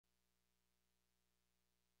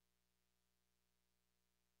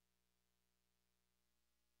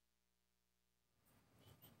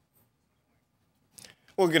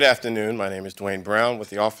Well, good afternoon. My name is Dwayne Brown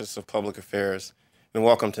with the Office of Public Affairs, and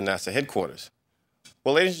welcome to NASA headquarters.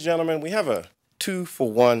 Well, ladies and gentlemen, we have a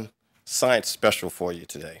 2-for-1 science special for you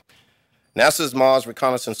today. NASA's Mars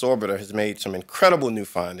Reconnaissance Orbiter has made some incredible new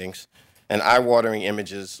findings and eye-watering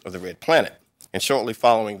images of the red planet. And shortly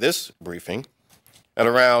following this briefing, at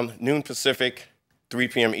around noon Pacific, 3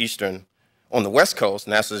 p.m. Eastern, on the West Coast,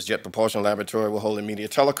 NASA's Jet Propulsion Laboratory will hold a media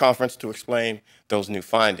teleconference to explain those new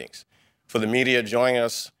findings. For the media joining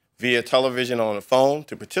us via television or on the phone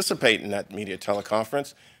to participate in that media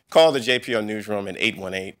teleconference, call the JPL newsroom at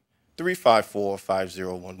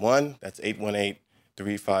 818-354-5011. That's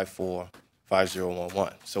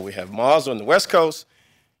 818-354-5011. So we have Mars on the West Coast,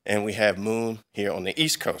 and we have Moon here on the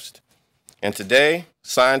East Coast. And today,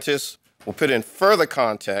 scientists will put in further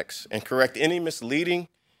context and correct any misleading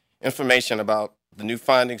information about the new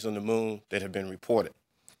findings on the Moon that have been reported.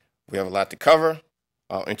 We have a lot to cover.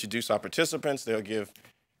 I'll introduce our participants. They'll give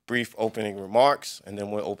brief opening remarks, and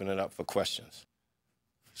then we'll open it up for questions.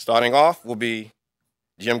 Starting off will be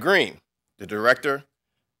Jim Green, the Director,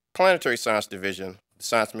 Planetary Science Division, the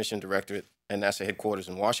Science Mission Directorate at NASA headquarters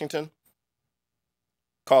in Washington.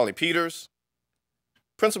 Carly Peters,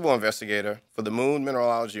 Principal Investigator for the Moon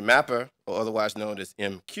Mineralogy Mapper, or otherwise known as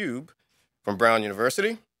M-Cube, from Brown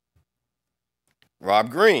University. Rob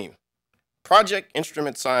Green, Project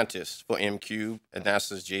Instrument Scientist for M-Cube at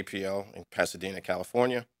NASA's JPL in Pasadena,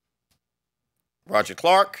 California. Roger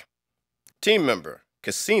Clark, Team Member,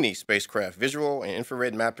 Cassini Spacecraft Visual and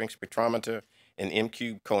Infrared Mapping Spectrometer and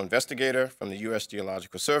M-Cube Co-Investigator from the U.S.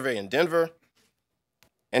 Geological Survey in Denver.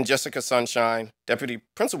 And Jessica Sunshine, Deputy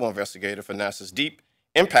Principal Investigator for NASA's Deep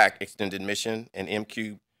Impact Extended Mission and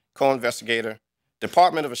M-Cube Co-Investigator,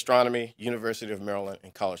 Department of Astronomy, University of Maryland in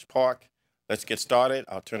College Park. Let's get started.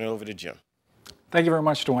 I'll turn it over to Jim. Thank you very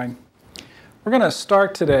much, Dwayne. We're going to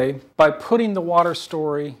start today by putting the water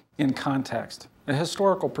story in context, a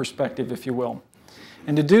historical perspective, if you will.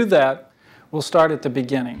 And to do that, we'll start at the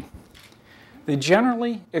beginning. The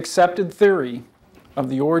generally accepted theory of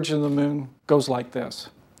the origin of the Moon goes like this.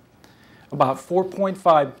 About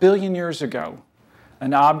 4.5 billion years ago,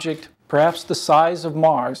 an object, perhaps the size of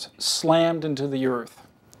Mars, slammed into the Earth.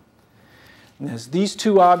 And as these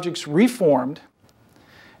two objects reformed,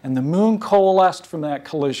 and the Moon coalesced from that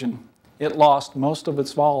collision, it lost most of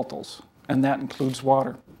its volatiles, and that includes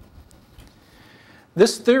water.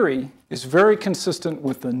 This theory is very consistent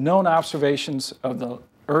with the known observations of the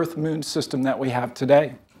Earth-Moon system that we have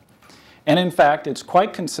today. And in fact, it's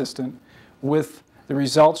quite consistent with the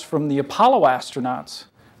results from the Apollo astronauts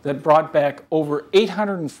that brought back over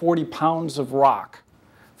 840 pounds of rock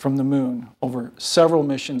from the Moon over several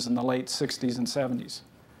missions in the late 60s and 70s.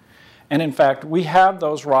 And in fact, we have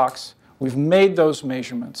those rocks, we've made those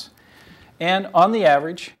measurements, and on the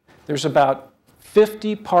average, there's about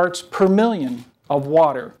 50 parts per million of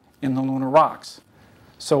water in the lunar rocks.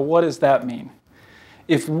 So what does that mean?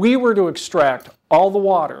 If we were to extract all the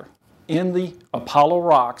water in the Apollo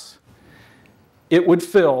rocks, it would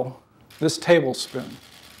fill this tablespoon.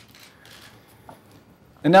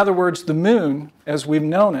 In other words, the Moon, as we've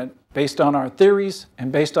known it, based on our theories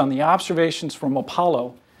and based on the observations from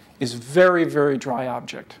Apollo, is a very, very dry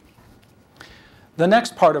object. The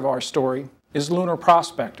next part of our story is Lunar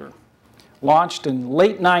Prospector. Launched in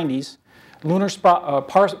late 90s, Lunar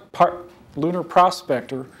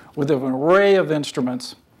Prospector, with an array of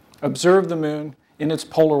instruments, observed the Moon in its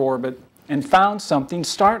polar orbit and found something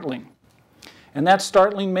startling. And that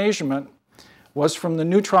startling measurement was from the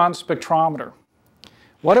neutron spectrometer.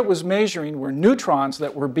 What it was measuring were neutrons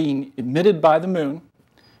that were being emitted by the Moon,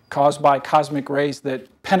 caused by cosmic rays that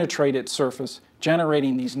penetrate its surface,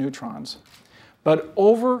 generating these neutrons. But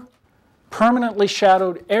over permanently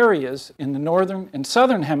shadowed areas in the northern and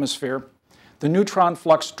southern hemisphere, the neutron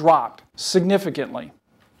flux dropped significantly.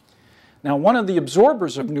 Now, one of the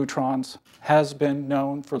absorbers of neutrons has been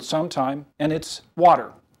known for some time, and it's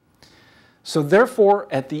water. So therefore,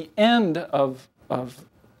 at the end of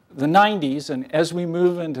the 90s, and as we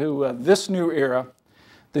move into this new era,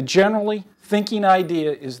 the generally thinking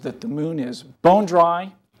idea is that the Moon is bone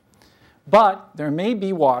dry, but there may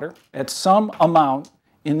be water at some amount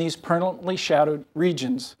in these permanently shadowed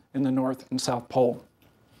regions in the North and South Pole.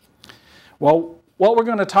 Well, what we're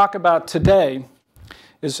going to talk about today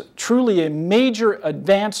is truly a major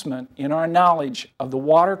advancement in our knowledge of the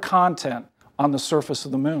water content on the surface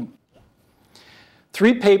of the Moon.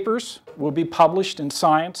 3 papers will be published in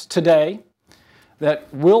Science today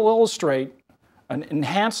that will illustrate an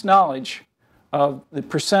enhanced knowledge of the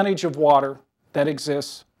percentage of water that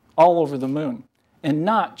exists all over the Moon, and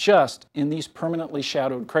not just in these permanently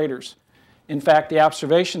shadowed craters. In fact, the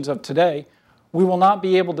observations of today We will not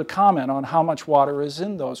be able to comment on how much water is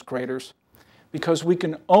in those craters because we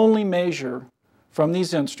can only measure from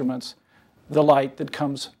these instruments the light that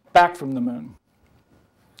comes back from the moon.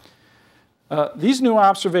 These new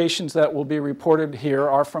observations that will be reported here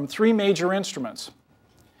are from 3 major instruments.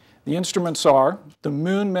 The instruments are the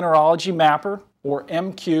Moon Mineralogy Mapper, or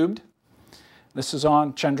M-Cubed. This is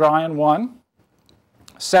on Chandrayaan-1.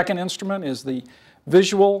 Second instrument is the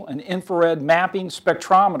Visual and Infrared Mapping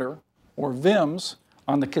Spectrometer, or VIMS,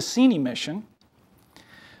 on the Cassini mission.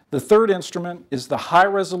 The third instrument is the High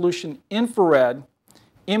Resolution Infrared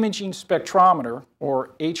Imaging Spectrometer,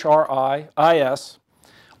 or HRI-IS,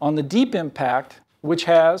 on the Deep Impact, which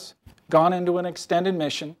has gone into an extended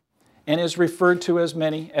mission and is referred to as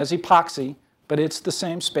many as EPOXI, but it's the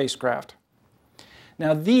same spacecraft.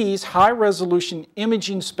 Now, these high-resolution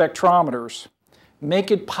imaging spectrometers make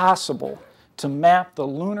it possible to map the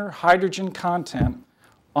lunar hydrogen content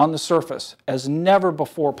on the surface as never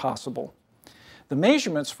before possible. The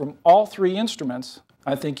measurements from all 3 instruments,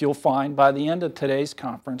 I think you'll find by the end of today's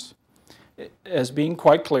conference, as being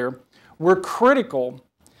quite clear, were critical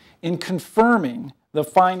in confirming the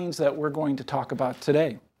findings that we're going to talk about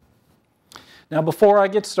today. Now, before we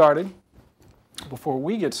get started,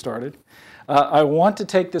 I want to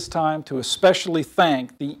take this time to especially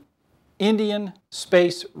thank the Indian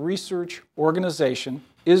Space Research Organization,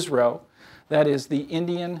 ISRO, that is the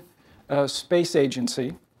Indian Space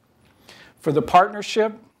Agency, for the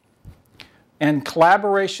partnership and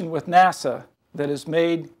collaboration with NASA that has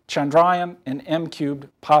made Chandrayaan and M-Cubed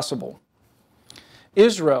possible.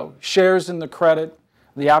 ISRO shares in the credit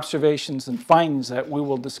the observations and findings that we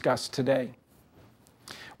will discuss today.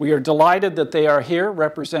 We are delighted that they are here,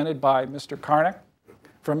 represented by Mr. Karnik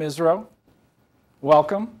from ISRO.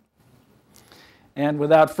 Welcome. And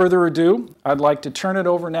without further ado, I'd like to turn it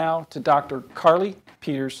over now to Dr. Carly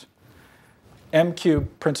Peters, M-Cube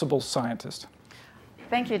Principal Scientist.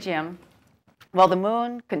 Thank you, Jim. Well, the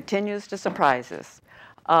moon continues to surprise us.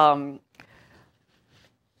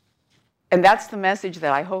 And that's the message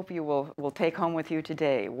that I hope you will take home with you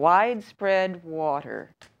today. Widespread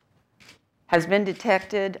water has been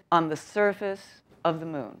detected on the surface of the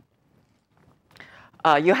moon.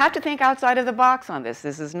 You have to think outside of the box on this.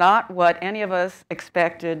 This is not what any of us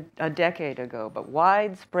expected a decade ago, but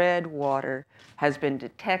widespread water has been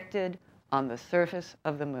detected on the surface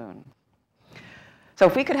of the moon. So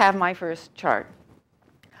if we could have my first chart.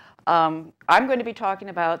 I'm going to be talking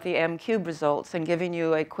about the M-Cube results and giving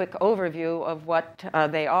you a quick overview of what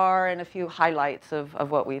they are and a few highlights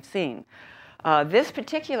of what we've seen. This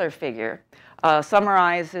particular figure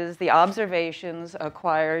summarizes the observations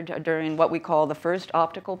acquired during what we call the first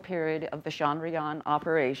optical period of the Chandrayaan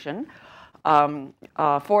operation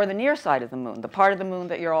for the near side of the moon, the part of the moon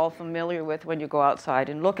that you're all familiar with when you go outside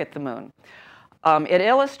and look at the moon. It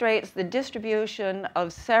illustrates the distribution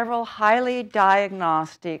of several highly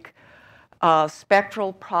diagnostic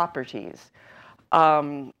spectral properties.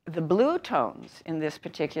 The blue tones in this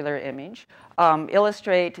particular image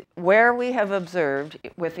illustrate where we have observed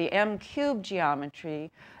with the M-Cube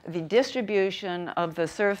geometry the distribution of the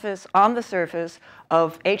surface, on the surface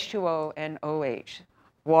of H2O and OH,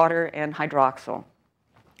 water and hydroxyl.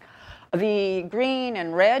 The green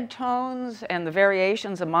and red tones and the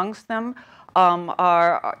variations amongst them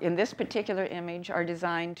are, in this particular image, are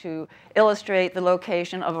designed to illustrate the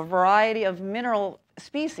location of a variety of mineral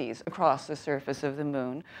species across the surface of the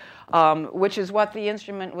moon, which is what the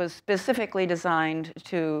instrument was specifically designed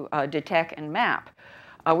to detect and map.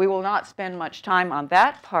 We will not spend much time on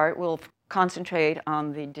that part. We'll concentrate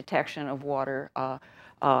on the detection of water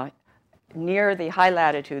near the high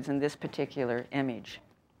latitudes in this particular image.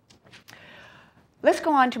 Let's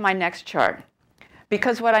go on to my next chart.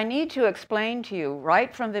 Because what I need to explain to you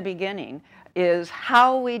right from the beginning is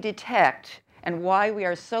how we detect and why we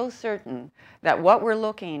are so certain that what we're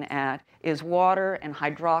looking at is water and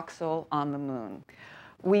hydroxyl on the moon.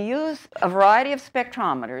 We use a variety of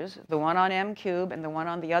spectrometers, the one on M-Cube and the one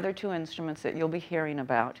on the other 2 instruments that you'll be hearing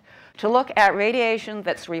about, to look at radiation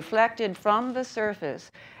that's reflected from the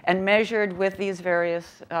surface and measured with these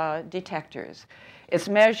various detectors. It's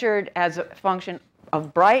measured as a function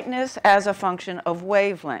of brightness, as a function of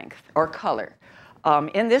wavelength or color.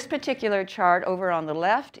 In this particular chart over on the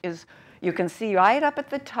left is, you can see right up at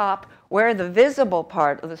the top where the visible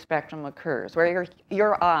part of the spectrum occurs, where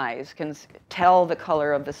your eyes can tell the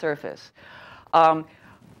color of the surface.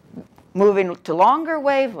 Moving to longer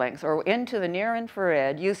wavelengths or into the near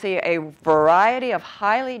infrared, you see a variety of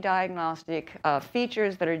highly diagnostic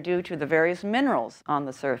features that are due to the various minerals on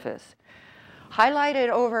the surface. Highlighted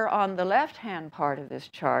over on the left-hand part of this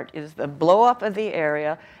chart is the blow-up of the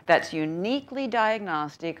area that's uniquely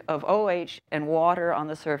diagnostic of OH and water on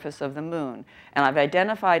the surface of the moon. And I've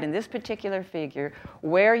identified in this particular figure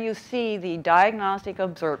where you see the diagnostic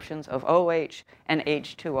absorptions of OH and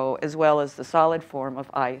H2O, as well as the solid form of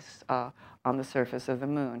ice on the surface of the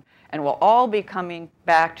moon. And we'll all be coming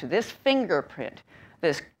back to this fingerprint,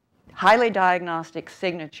 this highly diagnostic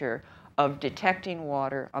signature of detecting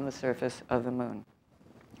water on the surface of the moon.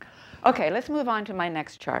 Okay, let's move on to my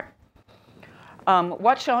next chart.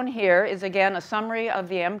 What's shown here is, again, a summary of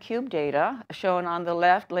the M-cube data. Shown on the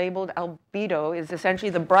left, labeled albedo, is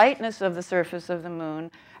essentially the brightness of the surface of the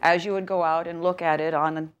moon as you would go out and look at it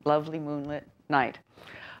on a lovely moonlit night.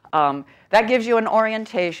 That gives you an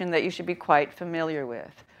orientation that you should be quite familiar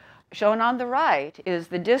with. Shown on the right is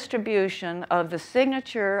the distribution of the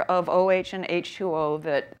signature of OH and H2O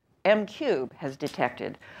that M-cube has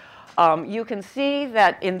detected. You can see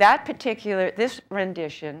that in this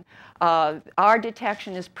rendition, our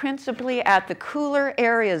detection is principally at the cooler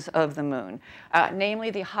areas of the moon,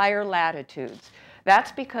 namely the higher latitudes.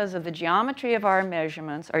 That's because of the geometry of our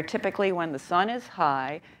measurements are typically when the sun is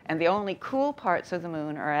high and the only cool parts of the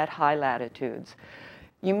moon are at high latitudes.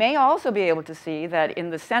 You may also be able to see that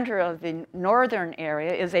in the center of the northern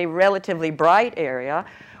area is a relatively bright area.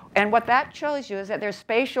 And what that shows you is that there's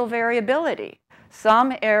spatial variability.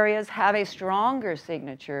 Some areas have a stronger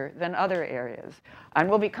signature than other areas. And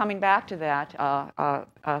we'll be coming back to that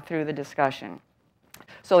through the discussion.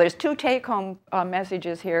 So there's two take-home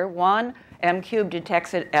messages here. One, M-cube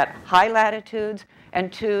detects it at high latitudes.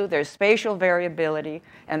 And two, there's spatial variability.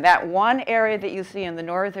 And that one area that you see in the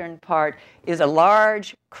northern part is a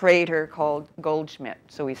large crater called Goldschmidt.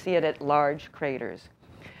 So we see it at large craters.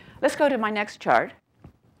 Let's go to my next chart.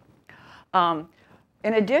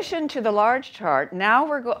 In addition to the large chart, now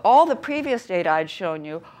all the previous data I'd shown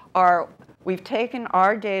you we've taken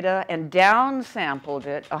our data and downsampled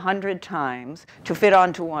it 100 times to fit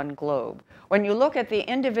onto one globe. When you look at the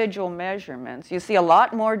individual measurements, you see a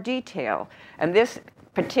lot more detail. And this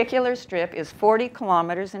particular strip is 40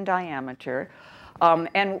 kilometers in diameter.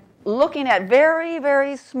 And looking at very,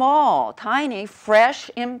 very small, tiny, fresh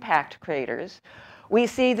impact craters, we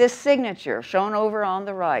see this signature shown over on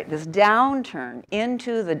the right, this downturn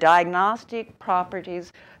into the diagnostic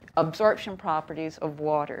properties, absorption properties of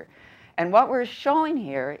water. And what we're showing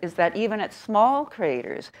here is that even at small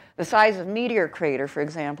craters, the size of Meteor Crater, for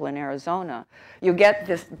example, in Arizona, you get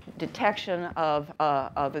this detection of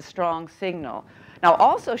a strong signal. Now,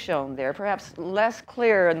 also shown there, perhaps less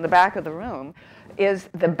clear in the back of the room, is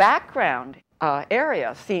the background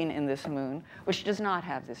area seen in this moon, which does not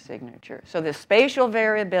have this signature. So the spatial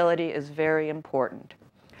variability is very important.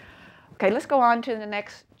 Okay, let's go on to the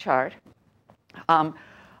next chart.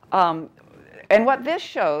 And what this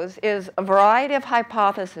shows is a variety of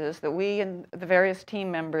hypotheses that we and the various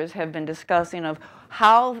team members have been discussing of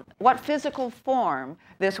what physical form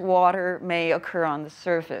this water may occur on the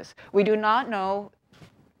surface. We do not know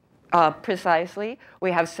precisely.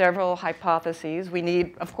 We have several hypotheses. We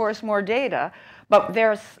need, of course, more data. But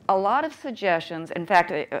there's a lot of suggestions, in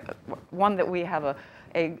fact, one that we have a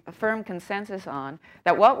firm consensus on,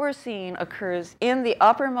 that what we're seeing occurs in the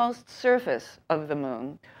uppermost surface of the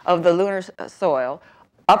moon, of the lunar soil,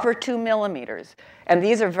 upper 2 millimeters. And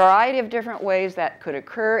these are a variety of different ways that could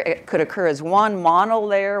occur. It could occur as one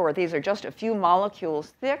monolayer, where these are just a few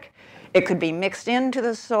molecules thick. It could be mixed into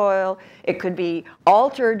the soil. It could be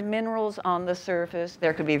altered minerals on the surface.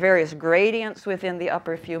 There could be various gradients within the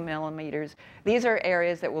upper few millimeters. These are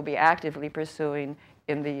areas that we'll be actively pursuing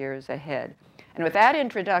in the years ahead. And with that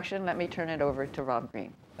introduction, let me turn it over to Rob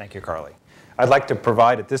Green. Thank you, Carly. I'd like to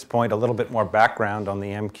provide at this point a little bit more background on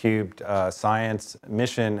the M-cubed science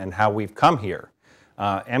mission and how we've come here.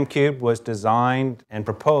 M-cubed was designed and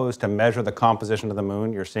proposed to measure the composition of the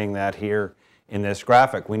moon. You're seeing that here in this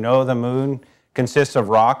graphic. We know the moon consists of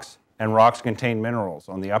rocks, and rocks contain minerals.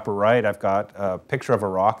 On the upper right, I've got a picture of a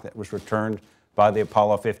rock that was returned by the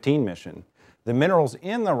Apollo 15 mission. The minerals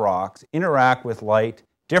in the rocks interact with light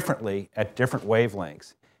differently at different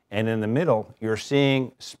wavelengths. And in the middle, you're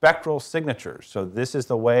seeing spectral signatures. So this is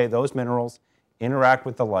the way those minerals interact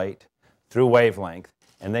with the light through wavelength,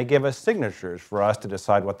 and they give us signatures for us to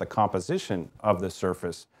decide what the composition of the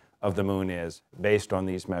surface of the moon is based on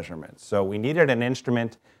these measurements. So we needed an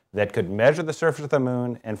instrument that could measure the surface of the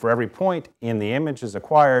moon, and for every point in the images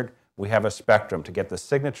acquired, we have a spectrum to get the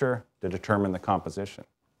signature to determine the composition.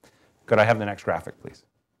 Could I have the next graphic, please?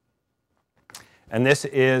 And this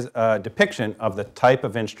is a depiction of the type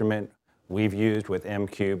of instrument we've used with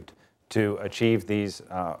M-cubed to achieve these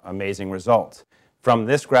amazing results. From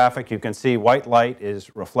this graphic, you can see white light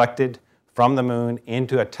is reflected from the moon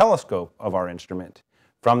into a telescope of our instrument.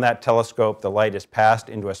 From that telescope, the light is passed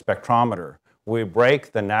into a spectrometer. We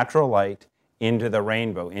break the natural light into the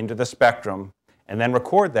rainbow, into the spectrum, and then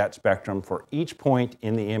record that spectrum for each point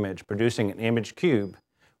in the image, producing an image cube,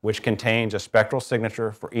 which contains a spectral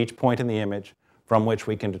signature for each point in the image, from which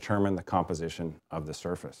we can determine the composition of the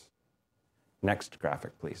surface. Next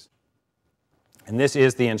graphic, please. And this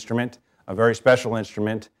is the instrument, a very special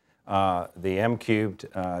instrument, the M-Cubed,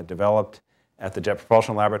 developed at the Jet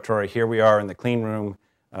Propulsion Laboratory. Here we are in the clean room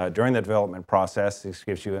during the development process. This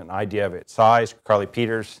gives you an idea of its size. Carly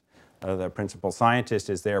Peters, the principal scientist,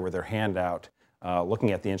 is there with her hand out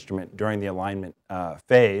looking at the instrument during the alignment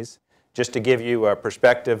phase. Just to give you a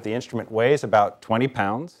perspective, the instrument weighs about 20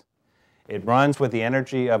 pounds. It runs with the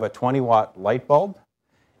energy of a 20-watt light bulb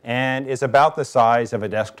and is about the size of a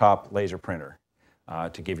desktop laser printer,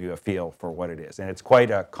 to give you a feel for what it is. And it's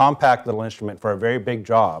quite a compact little instrument for a very big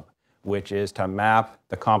job, which is to map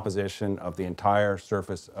the composition of the entire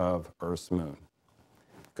surface of Earth's moon.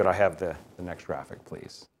 Could I have the next graphic,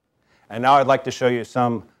 please? And now I'd like to show you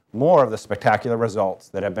some more of the spectacular results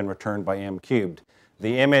that have been returned by M-Cubed.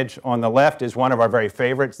 The image on the left is one of our very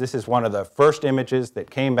favorites. This is one of the first images that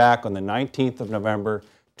came back on the 19th of November,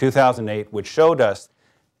 2008, which showed us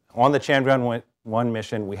on the Chandrayaan-1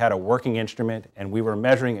 mission, we had a working instrument, and we were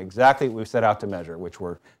measuring exactly what we set out to measure, which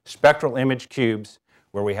were spectral image cubes,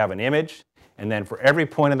 where we have an image, and then for every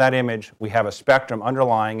point of that image, we have a spectrum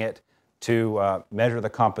underlying it to measure the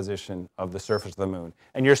composition of the surface of the moon.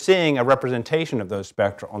 And you're seeing a representation of those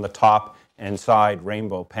spectra on the top and side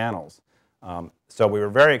rainbow panels. So we were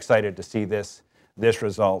very excited to see this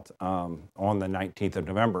result on the 19th of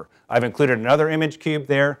November. I've included another image cube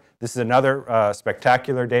there. This is another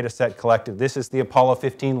spectacular data set collected. This is the Apollo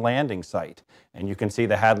 15 landing site. And you can see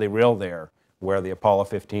the Hadley Rill there, where the Apollo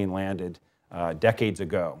 15 landed decades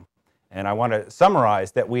ago. And I want to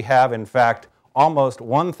summarize that we have, in fact, almost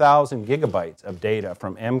 1,000 gigabytes of data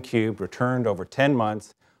from M-Cubed returned over 10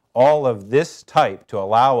 months, all of this type to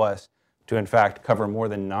allow us to, in fact, cover more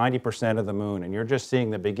than 90% of the moon. And you're just seeing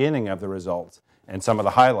the beginning of the results and some of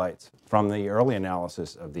the highlights from the early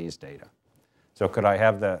analysis of these data. So could I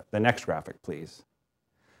have the next graphic, please?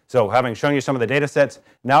 So having shown you some of the data sets,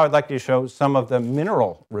 now I'd like to show some of the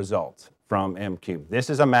mineral results from M-Cubed. This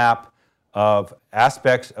is a map of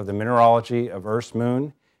aspects of the mineralogy of Earth's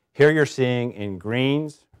moon. Here you're seeing in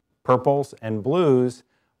greens, purples, and blues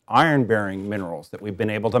iron-bearing minerals that we've been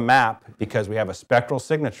able to map because we have a spectral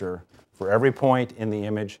signature for every point in the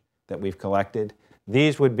image that we've collected.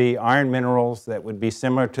 These would be iron minerals that would be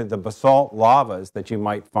similar to the basalt lavas that you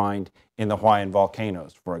might find in the Hawaiian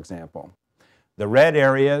volcanoes, for example. The red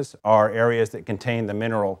areas are areas that contain the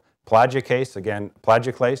mineral plagioclase. Again,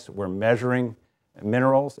 plagioclase, we're measuring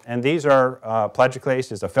minerals. And these are,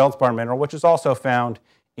 plagioclase is a feldspar mineral, which is also found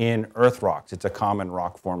in earth rocks. It's a common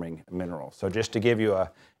rock-forming mineral. So just to give you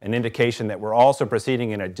an indication that we're also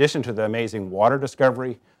proceeding, in addition to the amazing water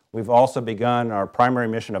discovery, we've also begun our primary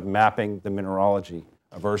mission of mapping the mineralogy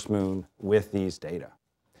of Earth's moon with these data.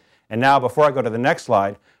 And now, before I go to the next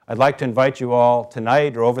slide, I'd like to invite you all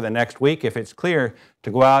tonight or over the next week, if it's clear,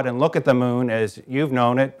 to go out and look at the moon as you've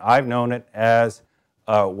known it, I've known it, as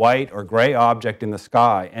a white or gray object in the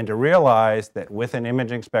sky, and to realize that with an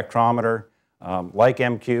imaging spectrometer, like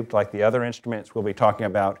M-Cubed, like the other instruments we'll be talking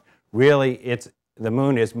about, really the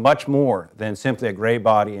moon is much more than simply a gray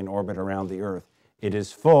body in orbit around the Earth. It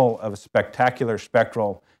is full of spectacular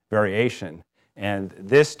spectral variation. And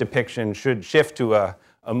this depiction should shift to a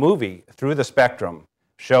movie through the spectrum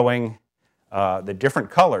showing the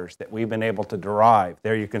different colors that we've been able to derive.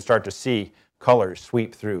 There you can start to see colors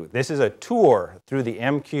sweep through. This is a tour through the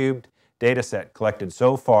M-Cubed data set collected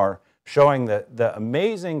so far, showing the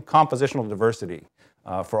amazing compositional diversity.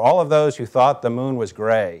 For all of those who thought the moon was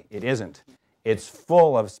gray, it isn't. It's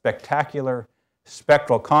full of spectacular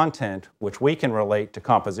spectral content, which we can relate to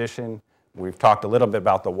composition. We've talked a little bit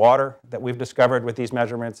about the water that we've discovered with these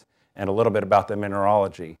measurements and a little bit about the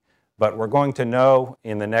mineralogy. But we're going to know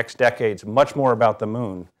in the next decades much more about the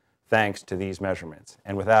moon thanks to these measurements.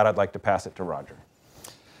 And with that, I'd like to pass it to Roger.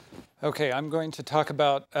 Okay, I'm going to talk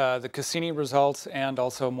about the Cassini results and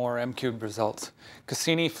also more M-Cubed results.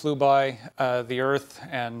 Cassini flew by the Earth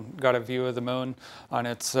and got a view of the moon on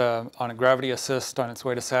a gravity assist on its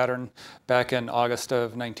way to Saturn back in August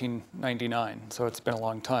of 1999. So it's been a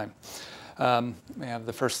long time. May I have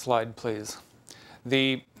the first slide, please?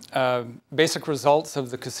 The basic results of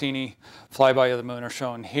the Cassini flyby of the moon are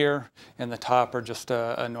shown here. In the top are just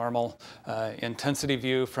a normal intensity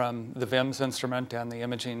view from the VIMS instrument and the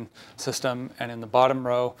imaging system. And in the bottom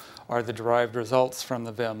row are the derived results from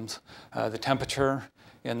the VIMS. The temperature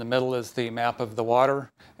in the middle is the map of the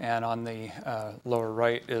water, and on the lower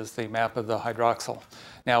right is the map of the hydroxyl.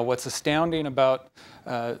 Now, what's astounding about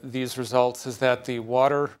these results is that the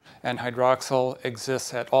water and hydroxyl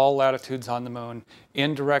exists at all latitudes on the moon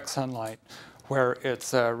in direct sunlight, where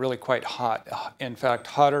it's really quite hot. In fact,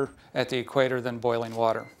 hotter at the equator than boiling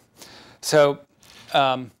water. So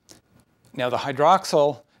now the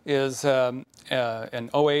hydroxyl is an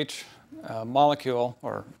OH molecule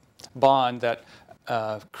or bond that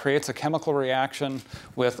creates a chemical reaction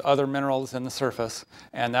with other minerals in the surface,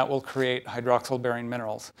 and that will create hydroxyl-bearing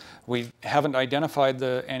minerals. We haven't identified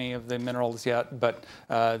any of the minerals yet, but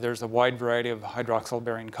there's a wide variety of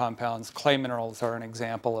hydroxyl-bearing compounds. Clay minerals are an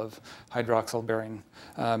example of hydroxyl-bearing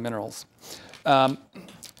minerals.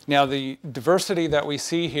 Now, the diversity that we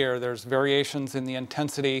see here, there's variations in the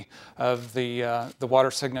intensity of the water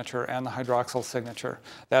signature and the hydroxyl signature.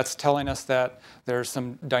 That's telling us that there's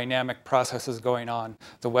some dynamic processes going on.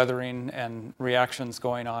 The weathering and reactions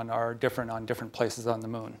going on are different on different places on the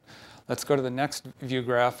moon. Let's go to the next view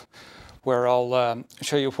graph, where I'll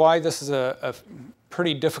show you why this is a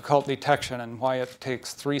pretty difficult detection and why it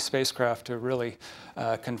takes 3 spacecraft to really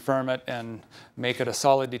confirm it and make it a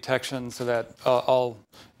solid detection so that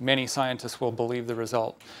many scientists will believe the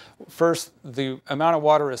result. First, the amount of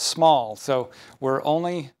water is small, so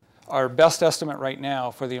our best estimate right now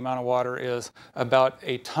for the amount of water is about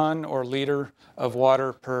a ton or liter of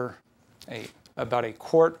water per, about a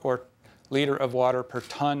quart or liter of water per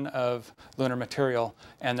ton of lunar material,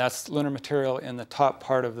 and that's lunar material in the top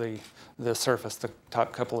part of the surface, the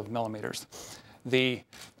top couple of millimeters. The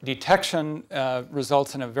detection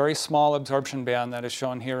results in a very small absorption band that is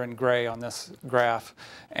shown here in gray on this graph.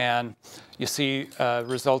 And you see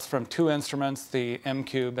results from 2 instruments, the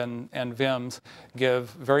M-Cube and VIMS, give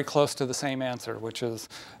very close to the same answer, which is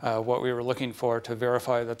what we were looking for to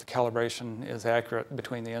verify that the calibration is accurate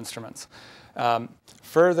between the instruments.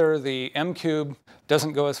 Further, the M-Cube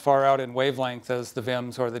doesn't go as far out in wavelength as the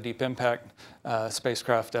VIMS or the Deep Impact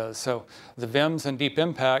spacecraft does. So the VIMS and Deep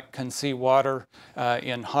Impact can see water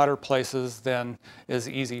in hotter places than is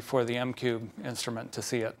easy for the M-Cube instrument to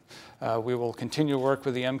see it. We will continue to work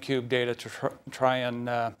with the M-Cube data to try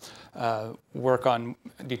and work on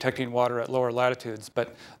detecting water at lower latitudes,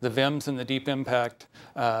 but the VIMS and the Deep Impact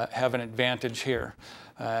have an advantage here.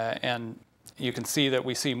 And you can see that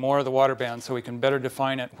we see more of the water band, so we can better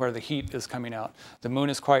define it where the heat is coming out. The moon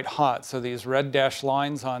is quite hot, so these red dashed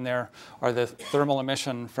lines on there are the thermal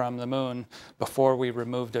emission from the moon before we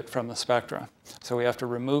removed it from the spectra. So we have to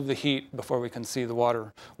remove the heat before we can see the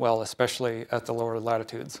water well, especially at the lower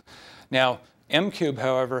latitudes. Now, M-Cube,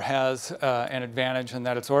 however, has an advantage in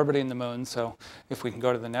that it's orbiting the moon. So if we can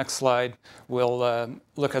go to the next slide, we'll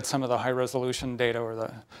look at some of the high-resolution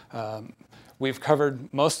data. We've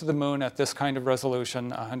covered most of the moon at this kind of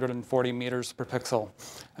resolution, 140 meters per pixel.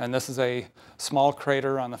 And this is a small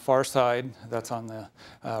crater on the far side. That's on the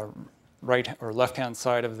right or left-hand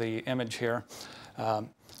side of the image here.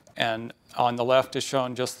 And on the left is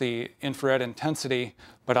shown just the infrared intensity,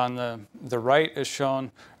 but on the right is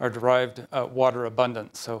shown our derived water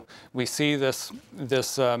abundance. So we see this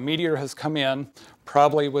meteor has come in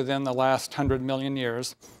probably within the last 100 million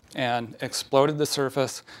years and exploded the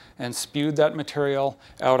surface and spewed that material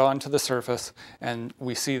out onto the surface, and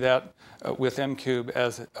we see that with M-Cube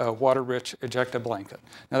as a water-rich ejecta blanket.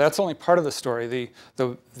 Now that's only part of the story. The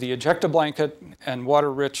ejecta blanket and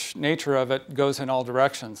water-rich nature of it goes in all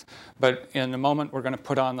directions, but in a moment we're going to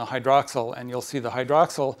put on the hydroxyl, and you'll see the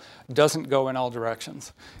hydroxyl doesn't go in all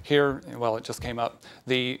directions. Here, well, it just came up.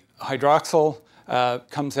 The hydroxyl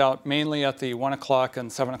comes out mainly at the 1 o'clock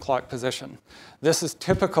and 7 o'clock position. This is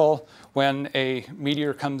typical when a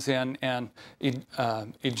meteor comes in and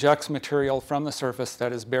ejects material from the surface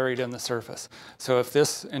that is buried in the surface. So if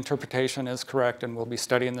this interpretation is correct, and we'll be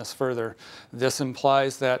studying this further, this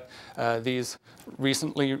implies that these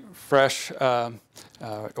recently fresh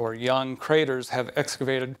or young craters have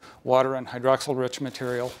excavated water and hydroxyl-rich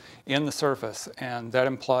material in the surface, and that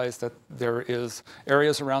implies that there is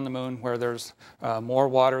areas around the moon where there's more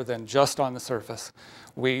water than just on the surface.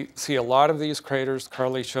 We see a lot of these craters.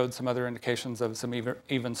 Carly showed some other indications of some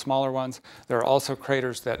even smaller ones. There are also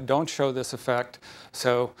craters that don't show this effect,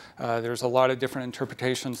 so there's a lot of different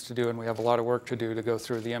interpretations to do, and we have a lot of work to do to go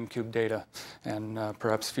through the M-Cube data and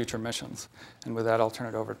perhaps future missions. And with that, I'll turn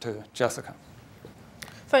it over to Jessica.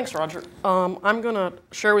 Thanks, Roger. I'm going to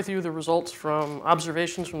share with you the results from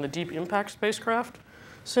observations from the Deep Impact spacecraft.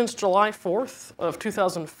 Since July 4th of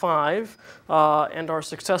 2005 and our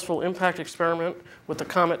successful impact experiment with the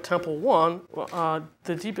comet Tempel 1,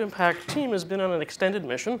 the Deep Impact team has been on an extended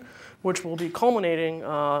mission, which will be culminating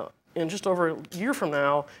in just over a year from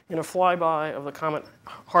now in a flyby of the comet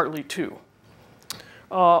Hartley 2.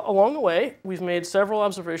 Along the way, we've made several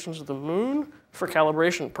observations of the moon for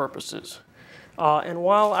calibration purposes. And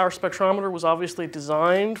while our spectrometer was obviously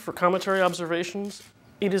designed for cometary observations,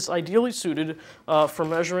 it is ideally suited for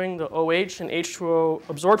measuring the OH and H2O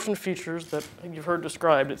absorption features that you've heard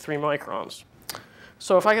described at 3 microns.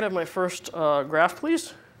 So if I could have my first graph,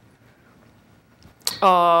 please.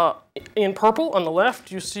 In purple on the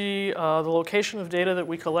left, you see the location of data that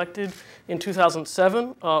we collected in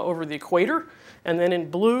 2007 over the equator. And then in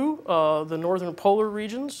blue, the northern polar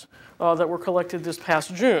regions that were collected this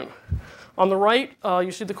past June. On the right, you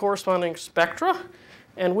see the corresponding spectra.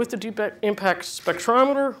 And with the Deep Impact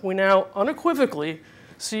spectrometer, we now unequivocally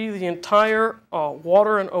see the entire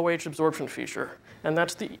water and OH absorption feature. And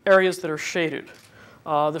that's the areas that are shaded.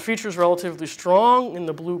 The feature is relatively strong in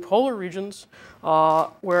the blue polar regions,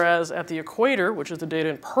 whereas at the equator, which is the data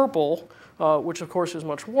in purple, which of course is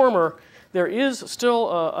much warmer, there is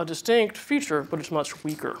still a distinct feature, but it's much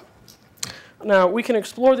weaker. Now, we can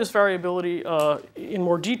explore this variability in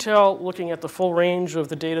more detail looking at the full range of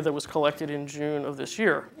the data that was collected in June of this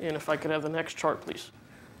year. And if I could have the next chart, please.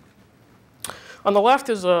 On the left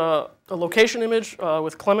is a location image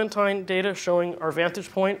with Clementine data showing our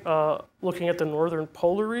vantage point looking at the northern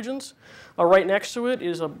polar regions. Right next to it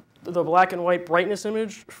is the black and white brightness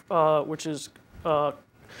image, which is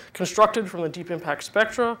constructed from the Deep Impact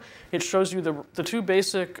spectra. It shows you the two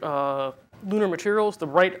basic lunar materials, the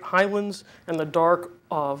bright highlands and the dark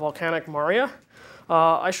volcanic maria.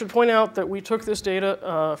 I should point out that we took this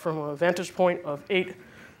data from a vantage point of 8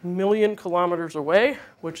 million kilometers away,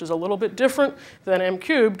 which is a little bit different than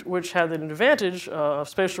M-cubed, which had an advantage of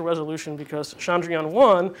spatial resolution because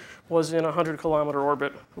Chandrayaan-1 was in a 100-kilometer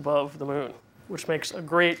orbit above the moon, which makes a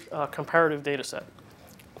great comparative data set.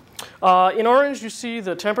 In orange, you see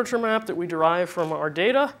the temperature map that we derive from our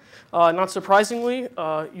data. Not surprisingly,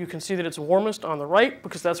 you can see that it's warmest on the right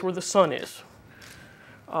because that's where the sun is.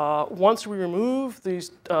 Once we remove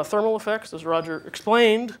these thermal effects, as Roger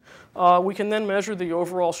explained, we can then measure the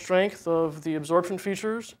overall strength of the absorption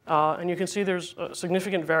features. And you can see there's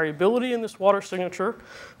significant variability in this water signature.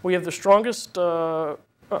 We have the strongest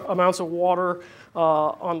amounts of water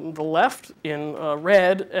on the left in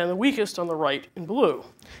red and the weakest on the right in blue.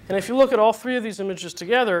 And if you look at all three of these images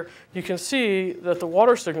together, you can see that the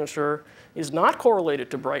water signature is not correlated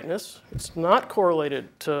to brightness. It's not correlated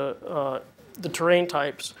to the terrain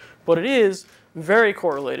types, but it is very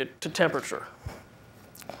correlated to temperature.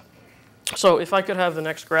 So if I could have the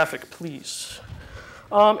next graphic, please.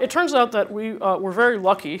 It turns out that we were very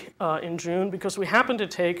lucky in June because we happened to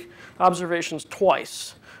take observations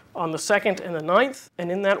twice, on the 2nd and the 9th.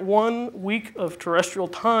 And in that 1 week of terrestrial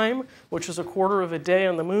time, which is a quarter of a day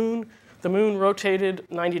on the moon rotated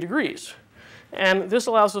 90 degrees. And this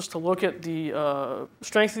allows us to look at the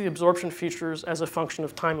strength of the absorption features as a function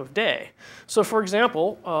of time of day. So for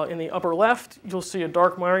example, in the upper left, you'll see a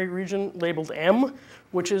dark Mare region labeled M,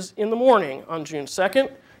 which is in the morning on June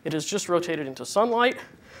 2nd. It is just rotated into sunlight.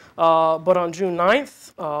 But on June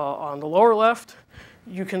 9th, on the lower left,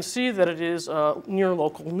 you can see that it is near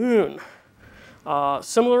local noon.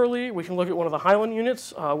 Similarly, we can look at one of the Highland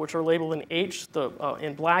units, which are labeled in H,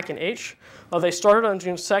 in black in H. They started on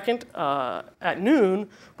June 2nd at noon,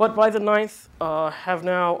 but by the 9th have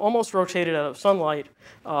now almost rotated out of sunlight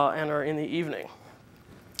and are in the evening.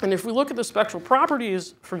 And if we look at the spectral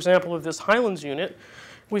properties, for example, of this Highlands unit,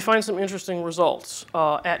 we find some interesting results.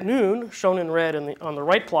 At noon, shown in red on the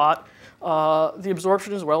right plot, the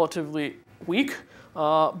absorption is relatively weak.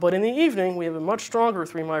 But in the evening, we have a much stronger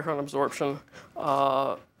 3-micron absorption,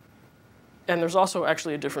 and there's also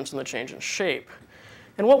actually a difference in the change in shape.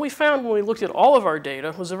 And what we found when we looked at all of our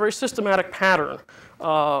data was a very systematic pattern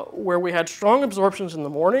where we had strong absorptions in the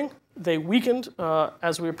morning. They weakened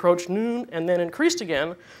as we approached noon and then increased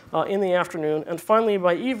again in the afternoon, and finally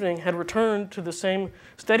by evening had returned to the same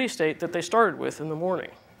steady state that they started with in the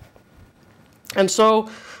morning. And so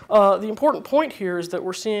the important point here is that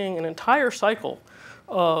we're seeing an entire cycle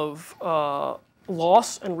of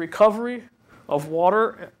loss and recovery of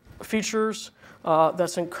water features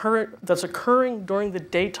that's occurring during the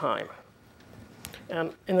daytime.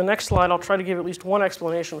 And in the next slide, I'll try to give at least one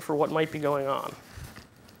explanation for what might be going on.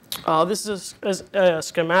 This is a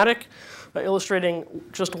schematic illustrating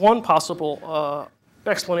just one possible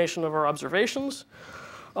explanation of our observations.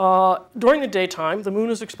 During the daytime, the moon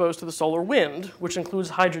is exposed to the solar wind, which includes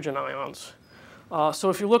hydrogen ions. So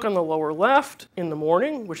if you look on the lower left in the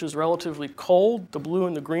morning, which is relatively cold, the blue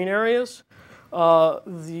and the green areas,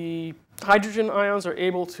 the hydrogen ions are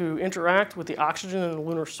able to interact with the oxygen in the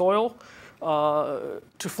lunar soil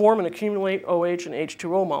to form and accumulate OH and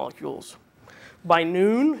H2O molecules. By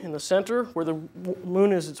noon, in the center, where the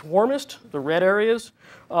moon is its warmest, the red areas,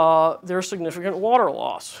 there's significant water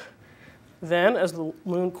loss. Then, as the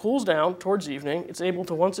moon cools down towards evening, it's able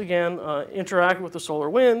to once again interact with the solar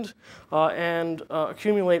wind and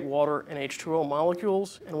accumulate water and H2O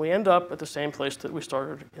molecules, and we end up at the same place that we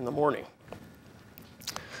started in the morning.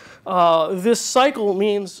 This cycle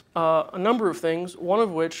means a number of things, one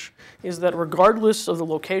of which is that regardless of the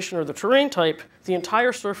location or the terrain type, the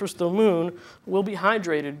entire surface of the moon will be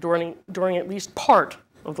hydrated during at least part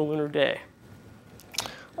of the lunar day.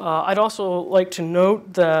 I'd also like to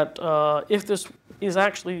note that if this is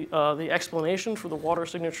actually the explanation for the water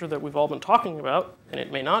signature that we've all been talking about, and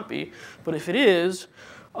it may not be, but if it is,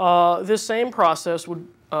 this same process would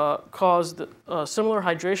cause similar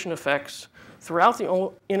hydration effects throughout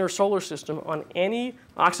the inner solar system on any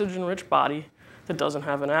oxygen-rich body that doesn't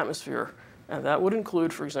have an atmosphere. And that would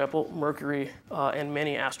include, for example, Mercury and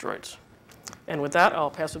many asteroids. And with that,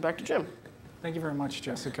 I'll pass it back to Jim. Thank you very much,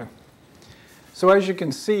 Jessica. So as you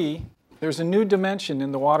can see, there's a new dimension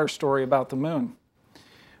in the water story about the moon.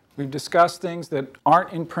 We've discussed things that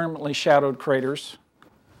aren't in permanently shadowed craters.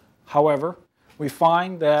 However, we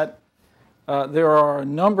find that there are a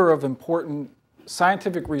number of important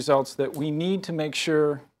scientific results that we need to make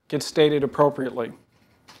sure get stated appropriately.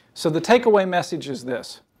 So the takeaway message is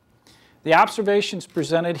this. The observations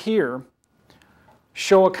presented here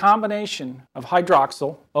show a combination of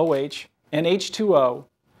hydroxyl, OH, and H2O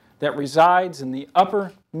that resides in the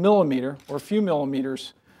upper millimeter or few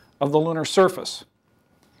millimeters of the lunar surface.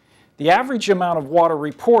 The average amount of water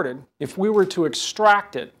reported, if we were to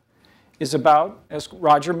extract it, is about, as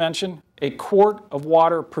Roger mentioned, a quart of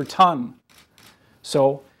water per ton.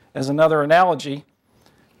 So, as another analogy,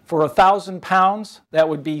 for 1,000 pounds, that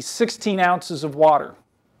would be 16 ounces of water.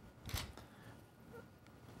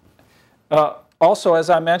 Also,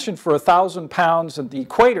 as I mentioned, for 1,000 pounds at the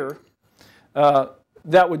equator,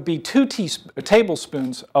 that would be 2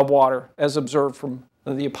 tablespoons of water as observed from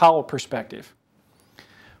the Apollo perspective.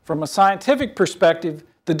 From a scientific perspective,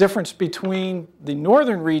 the difference between the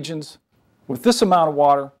northern regions with this amount of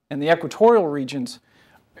water and the equatorial regions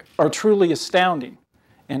are truly astounding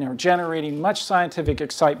and are generating much scientific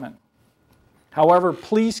excitement. However,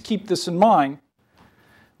 please keep this in mind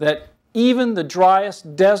that even the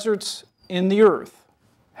driest deserts in the earth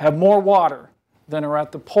have more water than are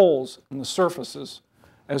at the poles and the surfaces,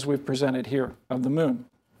 as we've presented here, of the moon.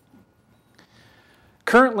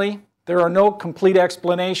 Currently, there are no complete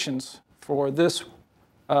explanations for this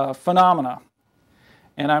phenomena,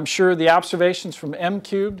 and I'm sure the observations from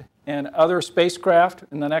M-Cubed and other spacecraft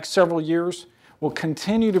in the next several years will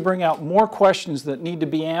continue to bring out more questions that need to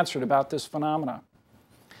be answered about this phenomena.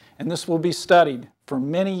 And this will be studied for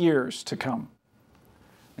many years to come.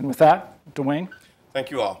 And with that, Dwayne.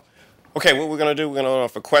 Thank you all. Okay, what we're going to do, we're going to open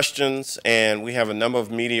up for questions, and we have a number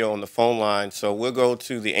of media on the phone line. So we'll go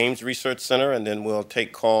to the Ames Research Center, and then we'll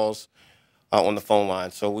take calls on the phone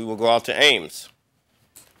line. So we will go out to Ames.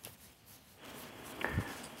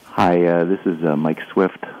 Hi, this is Mike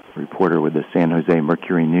Swift, reporter with the San Jose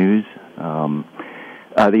Mercury News.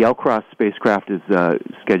 The L-Cross spacecraft is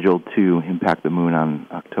scheduled to impact the moon on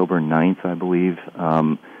October 9th, I believe.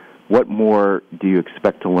 What more do you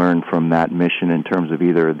expect to learn from that mission in terms of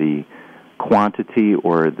either the quantity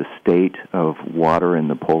or the state of water in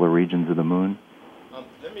the polar regions of the moon?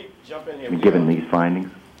 Let me jump in here. Given these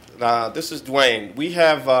findings? This is Dwayne. We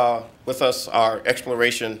have with us our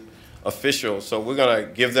exploration officials, so we're going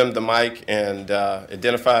to give them the mic and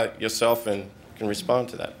identify yourself and can respond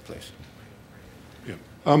to that, please. Yeah.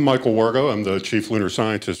 I'm Michael Wargo. I'm the Chief Lunar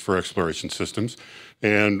Scientist for Exploration Systems,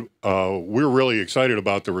 and we're really excited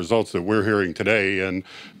about the results that we're hearing today. And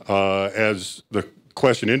as the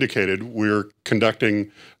question indicated, we're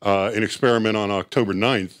conducting an experiment on October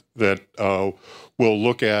 9th that will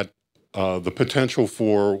look at the potential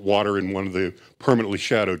for water in one of the permanently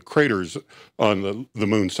shadowed craters on the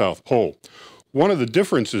moon's south pole. One of the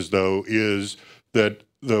differences, though, is that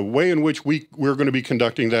the way in which we're going to be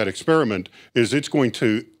conducting that experiment is it's going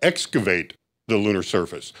to excavate the lunar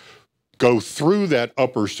surface, go through that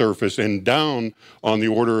upper surface and down on the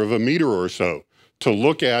order of a meter or so to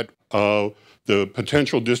look at the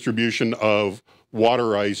potential distribution of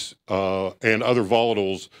water ice and other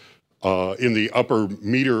volatiles in the upper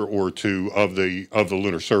meter or two of the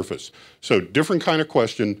lunar surface. So different kind of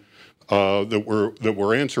question that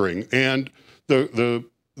we're answering, and the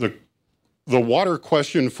water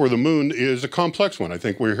question for the moon is a complex one. I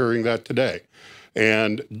think we're hearing that today.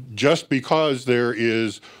 And just because there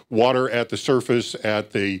is water at the surface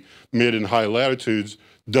at the mid and high latitudes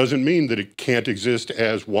doesn't mean that it can't exist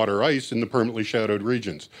as water ice in the permanently shadowed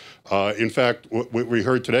regions. In fact, what we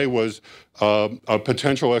heard today was a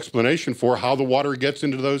potential explanation for how the water gets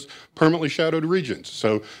into those permanently shadowed regions.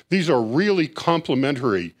 So these are really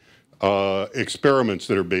complementary experiments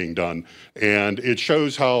that are being done, and it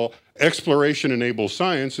shows how exploration enables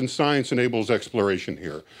science and science enables exploration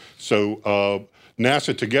here. So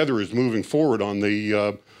NASA together is moving forward on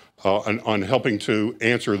the on helping to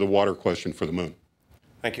answer the water question for the moon.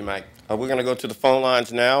 Thank you, Mike. We're going to go to the phone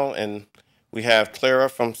lines now, and we have Clara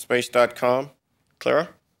from space.com. Clara?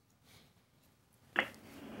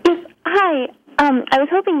 Yes, hi. I was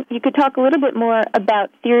hoping you could talk a little bit more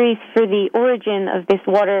about theories for the origin of this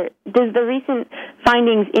water. Does the recent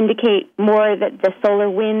findings indicate more that the solar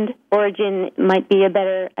wind origin might be a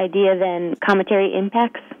better idea than cometary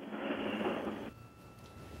impacts?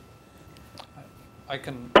 I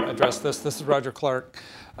can address this. This is Roger Clark.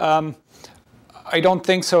 I don't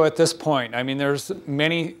think so at this point. I mean, there's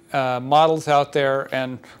many models out there,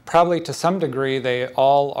 and probably to some degree they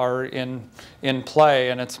all are in play,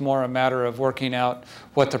 and it's more a matter of working out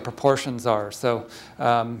what the proportions are. So,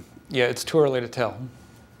 yeah, it's too early to tell.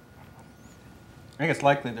 I think it's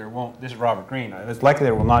likely there won't, this is Robert Green, it's likely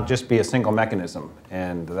there will not just be a single mechanism,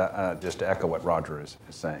 and that, just to echo what Roger is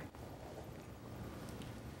saying.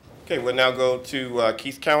 Okay, we'll now go to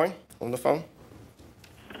Keith Cowing on the phone.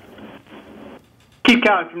 Keith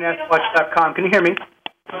Cowing from NASAWatch.com. Can you hear me?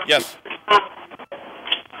 Yes.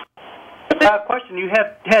 Question. You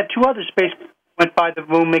have had two other space went by the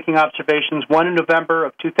moon making observations, one in November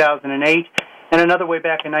of 2008 and another way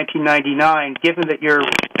back in 1999. Given that you're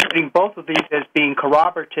putting both of these as being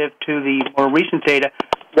corroborative to the more recent data,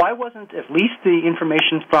 why wasn't at least the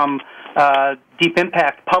information from Deep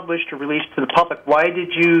Impact published or released to the public? Why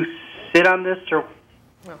did you sit on this or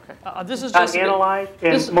this is not just analyzed?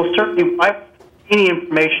 And most certainly, why any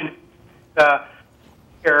information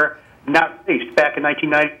here not released back in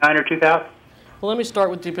 1999 or 2000? Well, let me start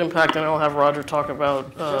with Deep Impact, and I'll have Roger talk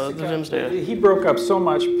about the VIMS data. He broke up so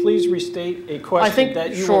much. Please restate a question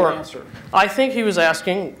that you will answer. I think he was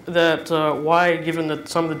asking that why, given that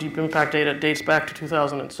some of the Deep Impact data dates back to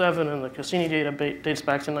 2007 and the Cassini data dates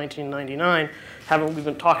back to 1999, haven't we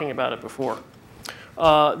been talking about it before?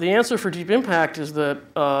 The answer for Deep Impact is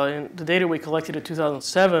that the data we collected in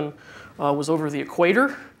 2007 was over the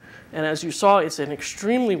equator, and as you saw, it's an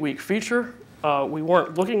extremely weak feature. We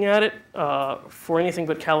weren't looking at it for anything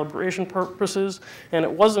but calibration purposes, and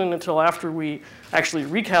it wasn't until after we actually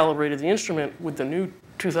recalibrated the instrument with the new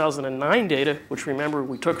 2009 data, which remember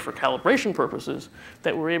we took for calibration purposes,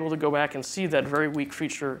 that we're able to go back and see that very weak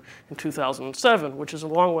feature in 2007, which is a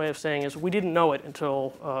long way of saying is we didn't know it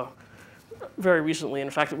until very recently.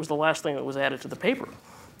 In fact, it was the last thing that was added to the paper.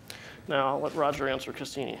 Now I'll let Roger answer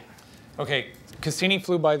Cassini. Okay, Cassini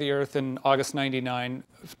flew by the Earth in August '99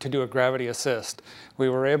 to do a gravity assist. We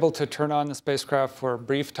were able to turn on the spacecraft for a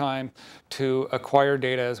brief time to acquire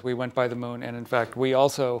data as we went by the moon, and in fact, we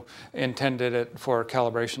also intended it for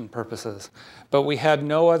calibration purposes. But we had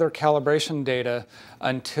no other calibration data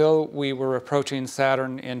until we were approaching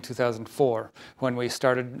Saturn in 2004, when we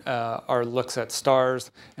started our looks at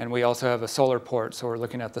stars, and we also have a solar port, so we're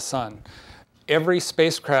looking at the sun. Every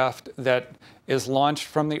spacecraft that is launched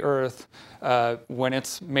from the Earth, when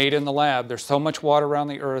it's made in the lab, there's so much water around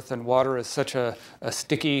the Earth, and water is such a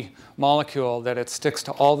sticky molecule that it sticks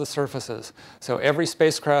to all the surfaces. So every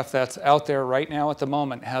spacecraft that's out there right now at the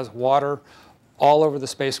moment has water all over the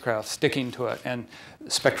spacecraft sticking to it. And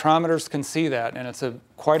spectrometers can see that, and it's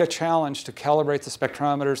quite a challenge to calibrate the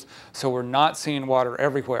spectrometers so we're not seeing water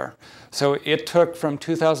everywhere. So it took from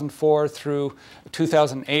 2004 through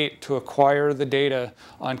 2008 to acquire the data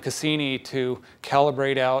on Cassini to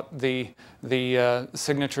calibrate out the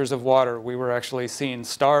signatures of water. We were actually seeing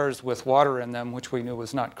stars with water in them, which we knew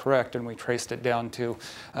was not correct, and we traced it down to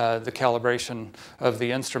the calibration of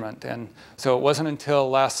the instrument. And so it wasn't until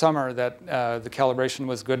last summer that the calibration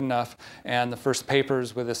was good enough, and the first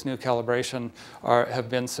papers with this new calibration have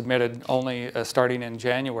been submitted only starting in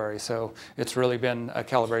January. So it's really been a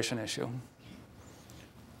calibration issue.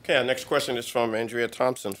 Okay, our next question is from Andrea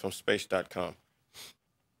Thompson from space.com.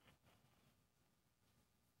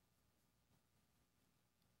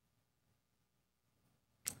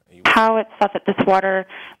 Hi. how it's thought that this water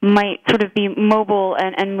might sort of be mobile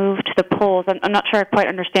and move to the poles. I'm not sure I quite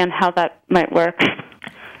understand how that might work.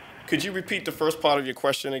 Could you repeat the first part of your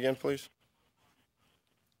question again, please?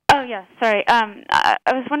 Oh, yeah, sorry. I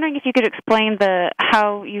was wondering if you could explain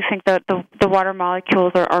how you think the water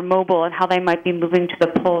molecules are mobile and how they might be moving to the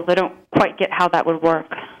poles. I don't quite get how that would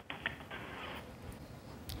work.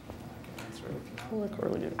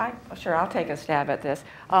 Sure, I'll take a stab at this.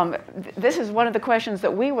 This is one of the questions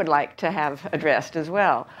that we would like to have addressed as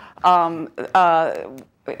well.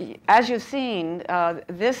 As you've seen,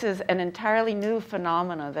 this is an entirely new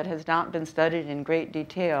phenomena that has not been studied in great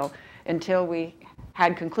detail until we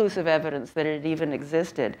had conclusive evidence that it even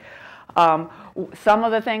existed. Some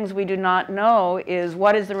of the things we do not know is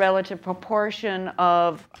what is the relative proportion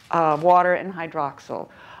of water and hydroxyl.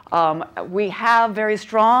 We have very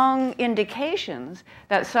strong indications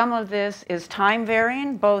that some of this is time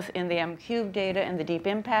varying, both in the M-cube data and the deep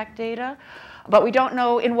impact data, but we don't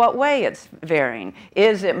know in what way it's varying.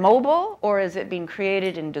 Is it mobile, or is it being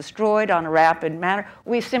created and destroyed on a rapid manner?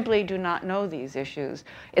 We simply do not know these issues.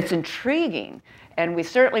 It's intriguing, and we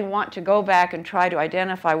certainly want to go back and try to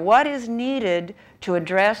identify what is needed to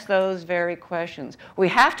address those very questions. We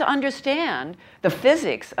have to understand the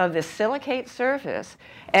physics of this silicate surface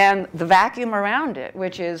and the vacuum around it,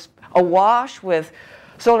 which is awash with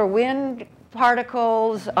solar wind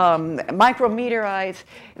particles, micrometeorites.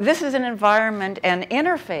 This is an environment and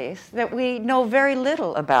interface that we know very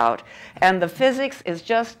little about, and the physics is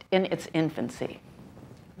just in its infancy.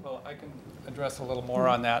 Well, I can address a little more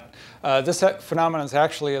on that. This phenomenon is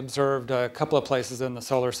actually observed a couple of places in the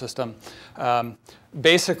solar system.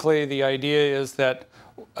 Basically, the idea is that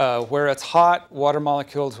where it's hot, water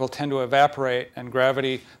molecules will tend to evaporate, and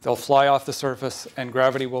gravity, they'll fly off the surface, and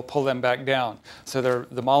gravity will pull them back down. So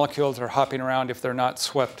the molecules are hopping around if they're not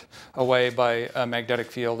swept away by a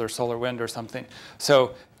magnetic field or solar wind or something.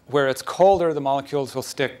 So where it's colder, the molecules will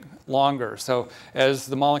stick longer. So as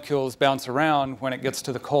the molecules bounce around, when it gets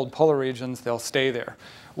to the cold polar regions, they'll stay there.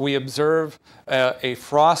 We observe a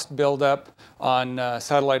frost buildup on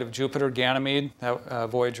satellite of Jupiter, Ganymede.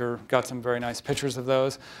 Voyager got some very nice pictures of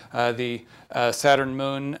those. The Saturn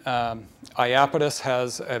moon, Iapetus,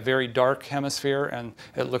 has a very dark hemisphere, and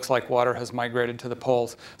it looks like water has migrated to the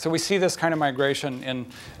poles. So we see this kind of migration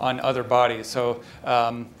on other bodies. So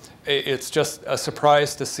it's just a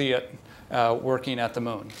surprise to see it working at the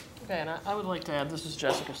moon. Okay, and I would like to add, this is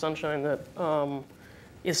Jessica Sunshine, that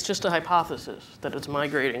it's just a hypothesis that it's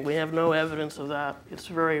migrating. We have no evidence of that. It's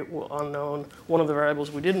very unknown. One of the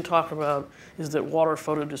variables we didn't talk about is that water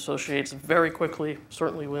photodissociates very quickly,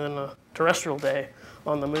 certainly within a terrestrial day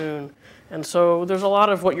on the moon. And so there's a lot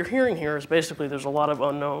of what you're hearing here is basically there's a lot of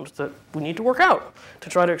unknowns that we need to work out to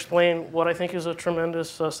try to explain what I think is a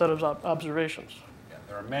tremendous set of observations. Yeah,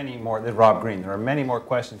 there are many more, Rob Green, there are many more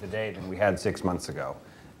questions today than we had 6 months ago.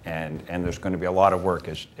 And there's going to be a lot of work,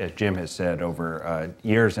 as Jim has said, over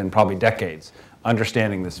years and probably decades,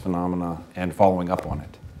 understanding this phenomena and following up on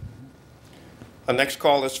it. Our next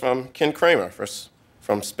call is from Ken Kramer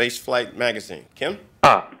from Spaceflight Magazine. Ken?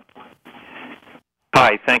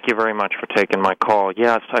 Hi, thank you very much for taking my call.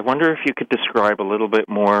 Yes, I wonder if you could describe a little bit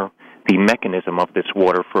more the mechanism of this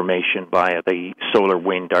water formation via the solar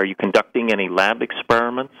wind. Are you conducting any lab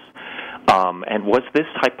experiments? And was this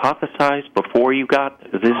hypothesized before you got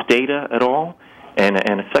this data at all? And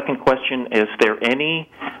a second question, is there any,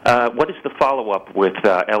 what is the follow-up with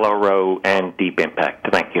LRO and Deep Impact?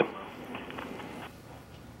 Thank you.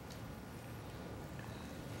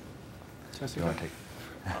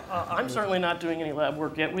 I'm certainly not doing any lab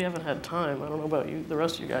work yet. We haven't had time. I don't know about you, the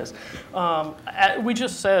rest of you guys. We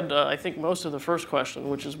just said, I think, most of the first question,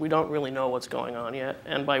 which is we don't really know what's going on yet.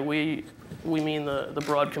 And by we mean the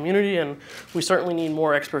broad community, and we certainly need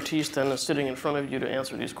more expertise than is sitting in front of you to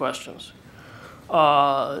answer these questions.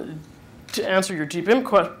 To answer your deep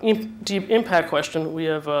impact question, we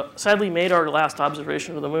have sadly made our last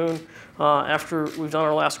observation of the moon after we've done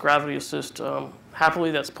our last gravity assist.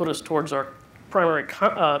 Happily, that's put us towards our primary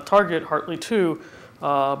target, Hartley 2,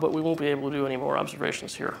 but we won't be able to do any more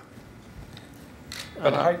observations here.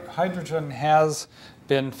 But hydrogen has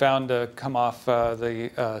been found to come off the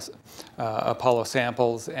Apollo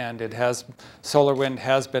samples, and solar wind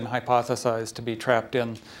has been hypothesized to be trapped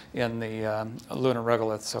in the lunar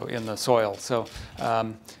regolith, so in the soil. So,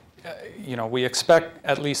 you know, we expect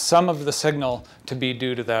at least some of the signal to be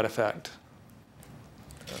due to that effect.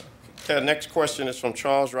 Okay, next question is from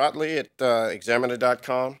Charles Rotley at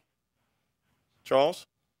Examiner.com. Charles?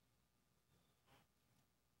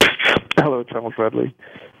 Hello, Charles Rotley.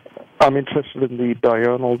 I'm interested in the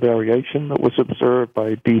diurnal variation that was observed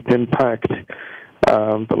by Deep Impact.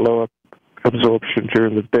 the lower absorption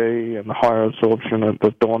during the day and the higher absorption at the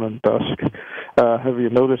dawn and dusk. Have you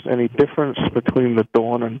noticed any difference between the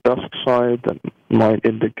dawn and dusk side that might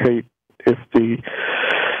indicate if the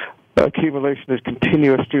accumulation is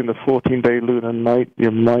continuous during the 14-day lunar night, you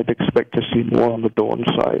might expect to see more on the dawn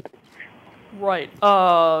side? Right.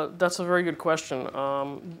 That's a very good question.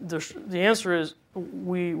 The answer is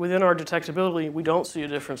within our detectability, we don't see a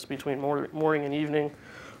difference between morning and evening.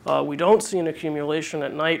 We don't see an accumulation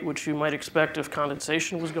at night, which you might expect if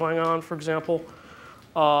condensation was going on, for example.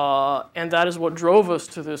 And that is what drove us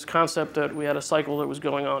to this concept that we had a cycle that was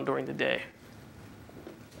going on during the day.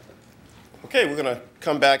 Okay, we're going to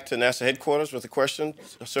come back to NASA headquarters with a question.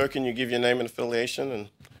 Sir, can you give your name and affiliation?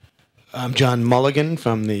 I'm John Mulligan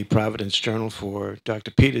from the Providence Journal for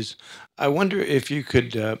Dr. Peters. I wonder if you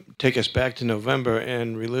could take us back to November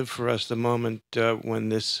and relive for us the moment when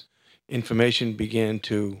this information began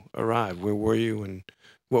to arrive. Where were you and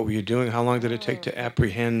what were you doing? How long did it take to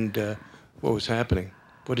apprehend what was happening?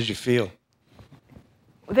 What did you feel?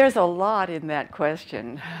 There's a lot in that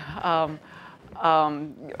question.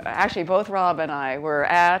 Actually, both Rob and I were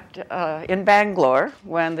in Bangalore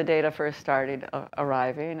when the data first started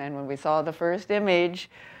arriving, and when we saw the first image,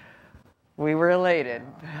 we were elated.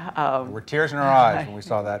 There were tears in our eyes when we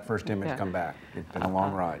saw that first image come back. It's been a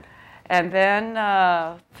long ride. And then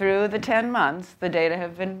through the 10 months, the data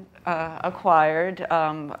have been acquired.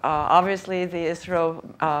 Obviously, the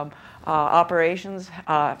ISRO operations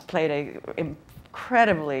played an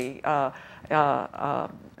incredibly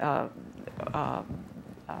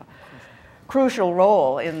crucial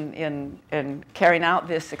role in carrying out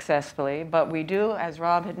this successfully, but we do, as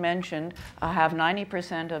Rob had mentioned, have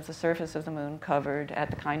 90% of the surface of the moon covered at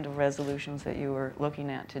the kind of resolutions that you were looking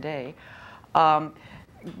at today.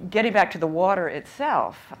 Getting back to the water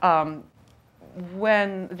itself,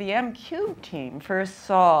 when the M-Cube team first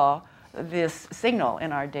saw this signal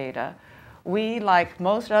in our data, we, like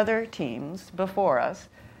most other teams before us,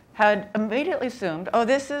 had immediately assumed, oh,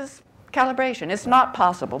 this is calibration. It's not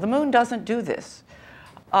possible. The moon doesn't do this.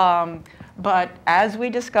 But as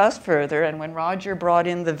we discussed further, and when Roger brought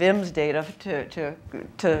in the VIMS data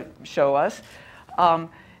to show us,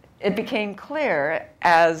 it became clear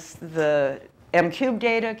as the M-Cube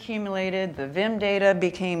data accumulated, the VIM data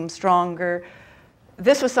became stronger.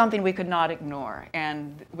 This was something we could not ignore.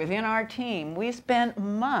 And within our team, we spent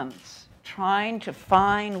months trying to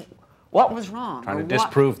find what was wrong. Trying to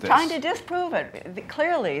disprove this. Trying to disprove it.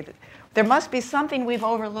 Clearly, there must be something we've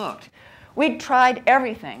overlooked. We tried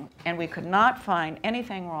everything, and we could not find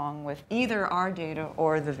anything wrong with either our data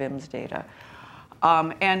or the VIMS data.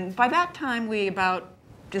 And by that time, we about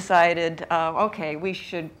decided, okay, we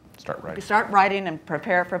should start writing and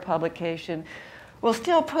prepare for publication. We'll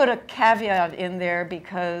still put a caveat in there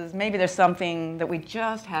because maybe there's something that we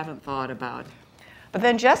just haven't thought about. But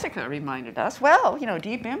then Jessica reminded us, well, you know,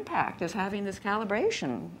 Deep Impact is having this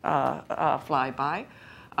calibration flyby,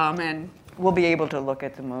 and we'll be able to look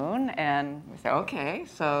at the moon. And we said, okay,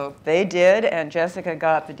 so they did, and Jessica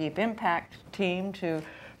got the Deep Impact team to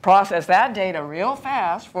process that data real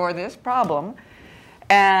fast for this problem.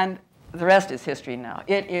 And the rest is history now.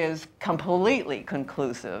 It is completely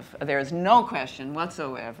conclusive. There's no question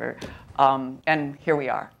whatsoever. And here we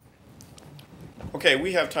are. Okay,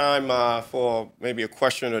 we have time for maybe a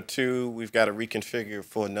question or two. We've got to reconfigure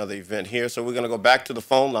for another event here. So we're going to go back to the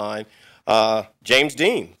phone line. James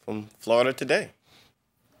Dean from Florida Today.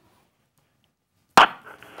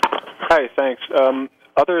 Hi, thanks.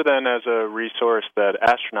 Other than as a resource that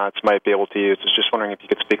astronauts might be able to use, I was just wondering if you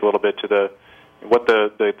could speak a little bit to what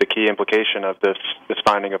the key implication of this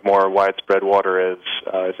finding of more widespread water is.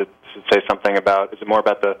 Does it say something about, is it more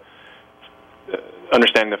about the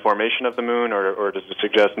understanding the formation of the moon, or does it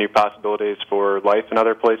suggest new possibilities for life in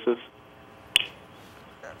other places?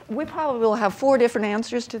 We probably will have 4 different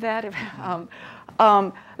answers to that.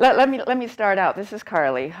 Let me start out. This is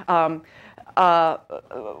Carly.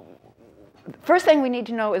 First thing we need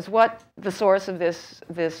to know is what the source of this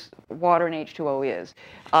water in H2O is.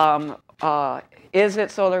 Is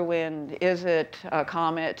it solar wind? Is it a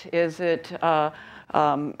comet? Is it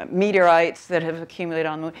meteorites that have accumulated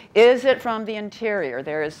on the moon? Is it from the interior?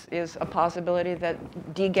 There is a possibility that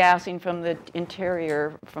degassing from the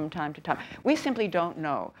interior from time to time. We simply don't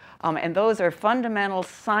know. And those are fundamental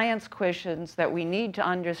science questions that we need to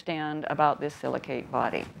understand about this silicate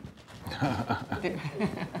body.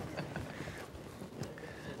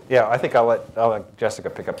 Yeah, I think I'll let Jessica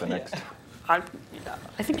pick up the next. I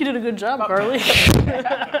think you did a good job, Carly.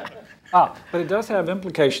 But it does have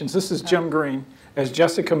implications. This is Jim Green. As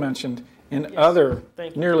Jessica mentioned, in other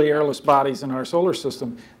nearly airless bodies in our solar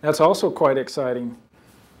system. That's also quite exciting.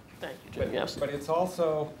 Thank you, Jim. Yes. But it's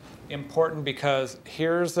also important because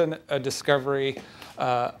here's a discovery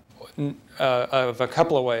of a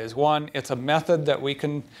couple of ways. One, it's a method that we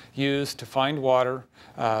can use to find water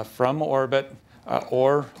from orbit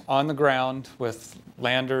or on the ground with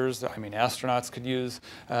landers. I mean, astronauts could use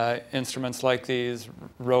instruments like these,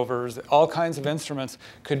 rovers, all kinds of instruments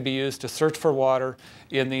could be used to search for water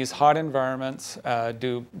in these hot environments,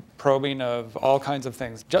 do probing of all kinds of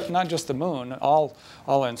things, not just the moon, all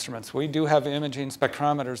instruments. We do have imaging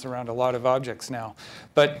spectrometers around a lot of objects now.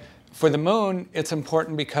 But for the moon, it's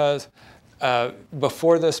important because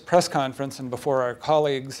before this press conference and before our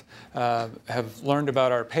colleagues have learned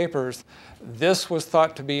about our papers, this was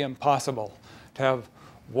thought to be impossible, to have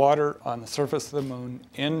water on the surface of the moon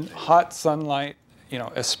in hot sunlight,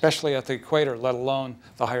 especially at the equator, let alone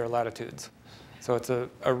the higher latitudes. So it's a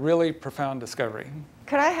really profound discovery.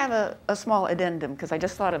 Could I have a small addendum, because I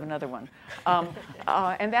just thought of another one.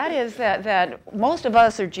 And that is that most of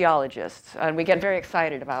us are geologists, and we get very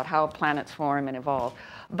excited about how planets form and evolve.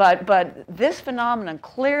 But this phenomenon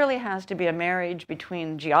clearly has to be a marriage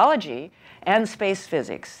between geology and space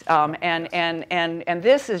physics. And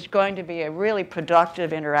this is going to be a really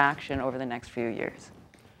productive interaction over the next few years.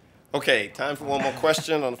 Okay, time for one more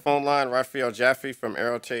question on the phone line. Raphael Jaffe from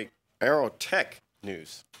Aerotech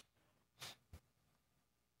News.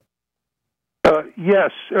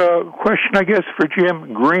 Yes, question I guess for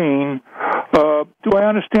Jim Green. Do I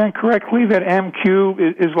understand correctly that M-Cube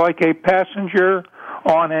is like a passenger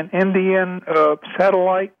on an Indian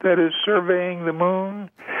satellite that is surveying the moon,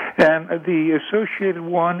 and the associated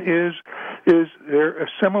one is there a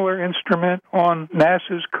similar instrument on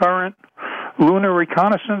NASA's current Lunar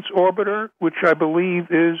Reconnaissance Orbiter, which I believe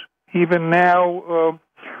is even now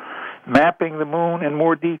mapping the moon in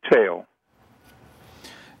more detail?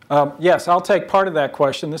 Yes, I'll take part of that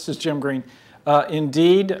question. This is Jim Green.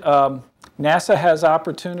 Indeed, NASA has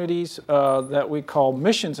opportunities that we call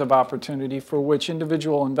missions of opportunity, for which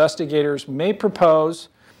individual investigators may propose,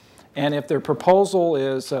 and if their proposal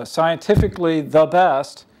is scientifically the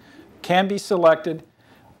best, can be selected,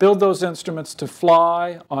 build those instruments to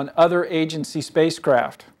fly on other agency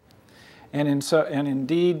spacecraft. And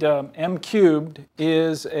indeed, M-Cubed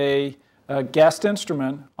is a guest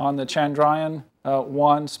instrument on the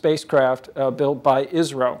Chandrayaan-1 spacecraft built by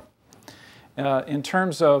ISRO. In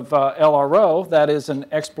terms of LRO, that is an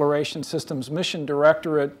Exploration Systems Mission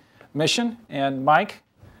Directorate mission. And Mike,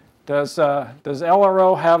 does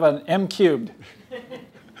LRO have an M-Cubed?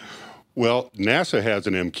 Well, NASA has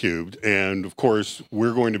an M-Cubed, and of course,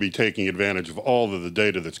 we're going to be taking advantage of all of the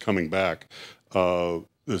data that's coming back.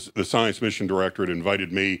 The Science Mission Directorate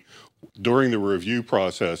invited me during the review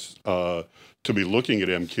process to be looking at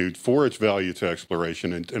M-Cubed for its value to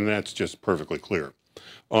exploration, and that's just perfectly clear.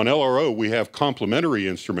 On LRO, we have complementary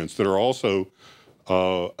instruments that are also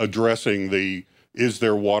addressing the is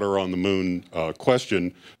there water on the moon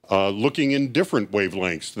question, looking in different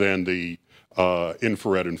wavelengths than the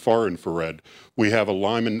infrared and far infrared. We have a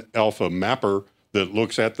Lyman Alpha mapper that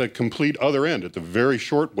looks at the complete other end, at the very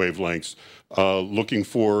short wavelengths, looking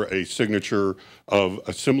for a signature of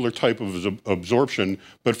a similar type of absorption,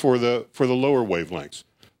 but for the lower wavelengths.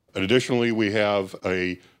 Additionally, we have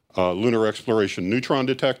a lunar exploration neutron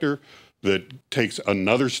detector that takes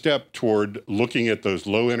another step toward looking at those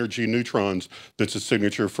low-energy neutrons that's a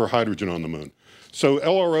signature for hydrogen on the moon. So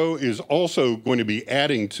LRO is also going to be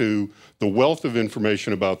adding to the wealth of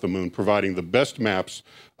information about the moon, providing the best maps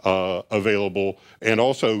available, and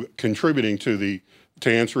also contributing to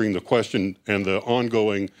answering the question and the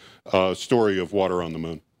ongoing story of water on the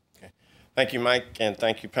moon. Okay. Thank you, Mike, and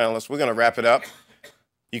thank you, panelists. We're going to wrap it up.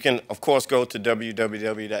 You can, of course, go to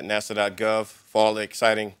www.nasa.gov for all the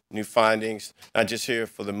exciting new findings, not just here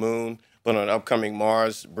for the moon, but on an upcoming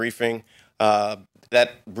Mars briefing.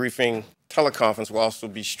 That briefing teleconference will also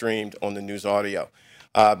be streamed on the news audio.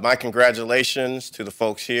 My congratulations to the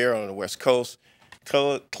folks here on the West Coast.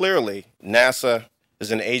 Clearly, NASA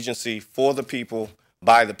is an agency for the people,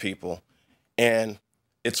 by the people, and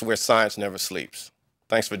it's where science never sleeps.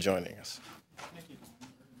 Thanks for joining us.